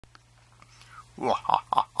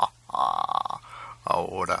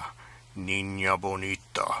Ahora, niña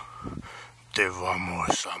bonita, te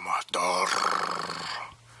vamos a matar.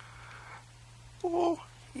 Oh,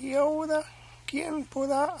 ¿y ahora quién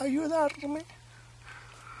podrá ayudarme?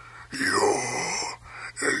 Yo,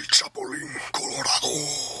 el Chapulín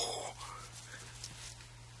Colorado.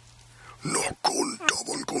 No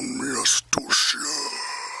contaban con mi astucia.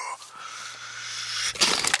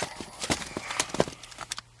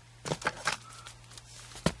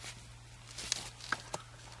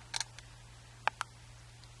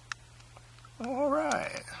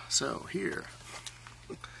 Alright, so here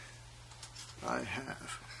I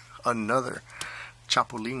have another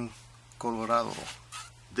Chapulín Colorado.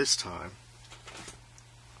 This time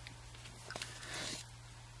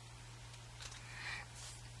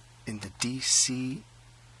in the DCEU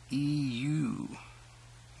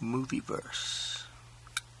Multiverse.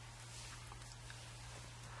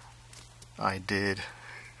 I did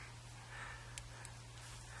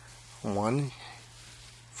one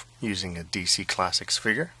using a DC Classics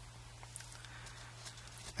figure,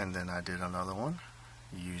 and then I did another one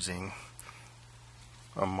using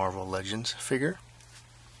a Marvel Legends figure,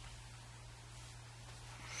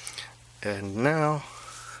 and now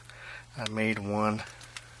I made one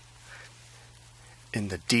in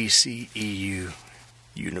the DCEU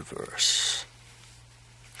universe.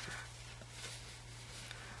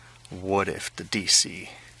 What if the DC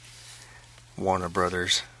Warner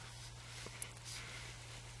Brothers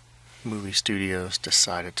movie studios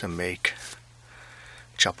decided to make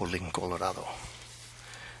Chapulín Colorado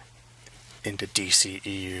into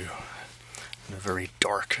DCEU in a very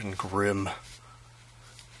dark and grim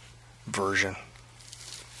version?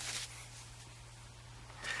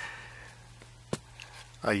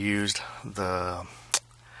 I used I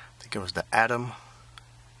think it was the Atom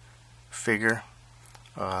figure.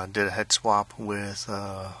 Did a head swap with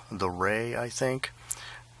the Ray, I think.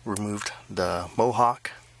 Removed the mohawk.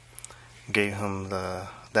 Gave him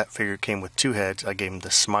that figure came with two heads. I gave him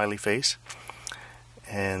the smiley face,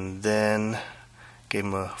 and then gave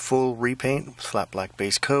him a full repaint, flat black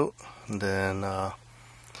base coat, and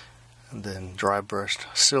then dry brushed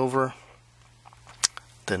silver,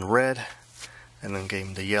 then red, and then gave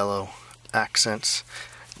him the yellow accents,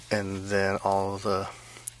 and then all the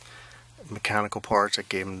mechanical parts. I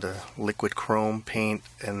gave him the liquid chrome paint,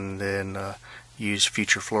 and then used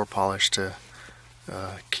future floor polish to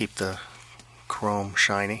keep the chrome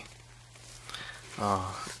shiny.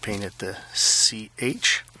 Painted the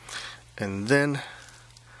CH, and then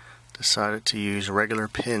decided to use regular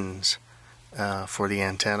pins for the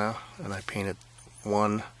antenna, and I painted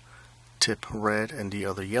one tip red and the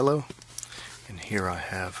other yellow. And here I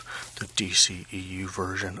have the DCEU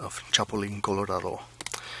version of Chapulín Colorado.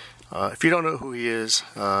 If you don't know who he is,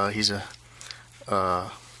 he's a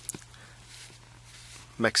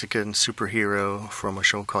Mexican superhero from a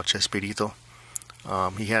show called Chespirito.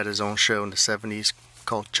 He had his own show in the 70s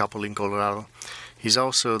called Chapulín Colorado. He's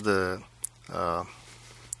also the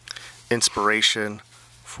inspiration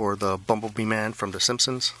for the Bumblebee Man from The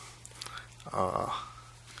Simpsons.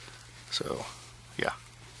 So yeah,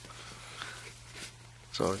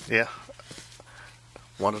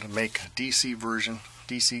 wanted to make a DC version,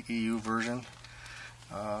 DCEU version,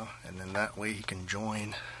 and then that way he can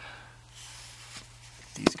join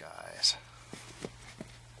these guys.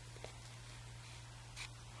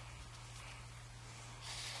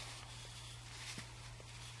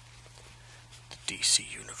 The DC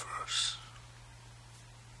Universe.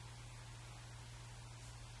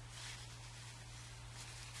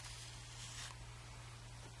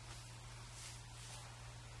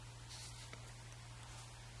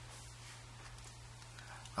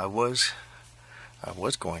 I was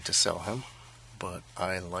going to sell him, but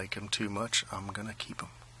I like him too much. I'm gonna keep him.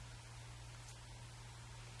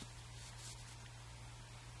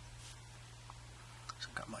 So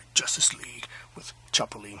I got my Justice League with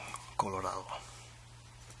Chapulín Colorado.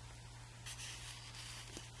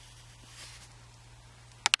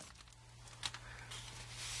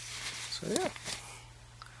 So yeah.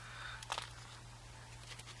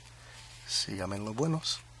 Síganme en los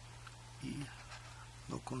buenos. Y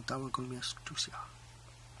no contaba con mi astucia.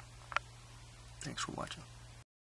 Thanks for watching.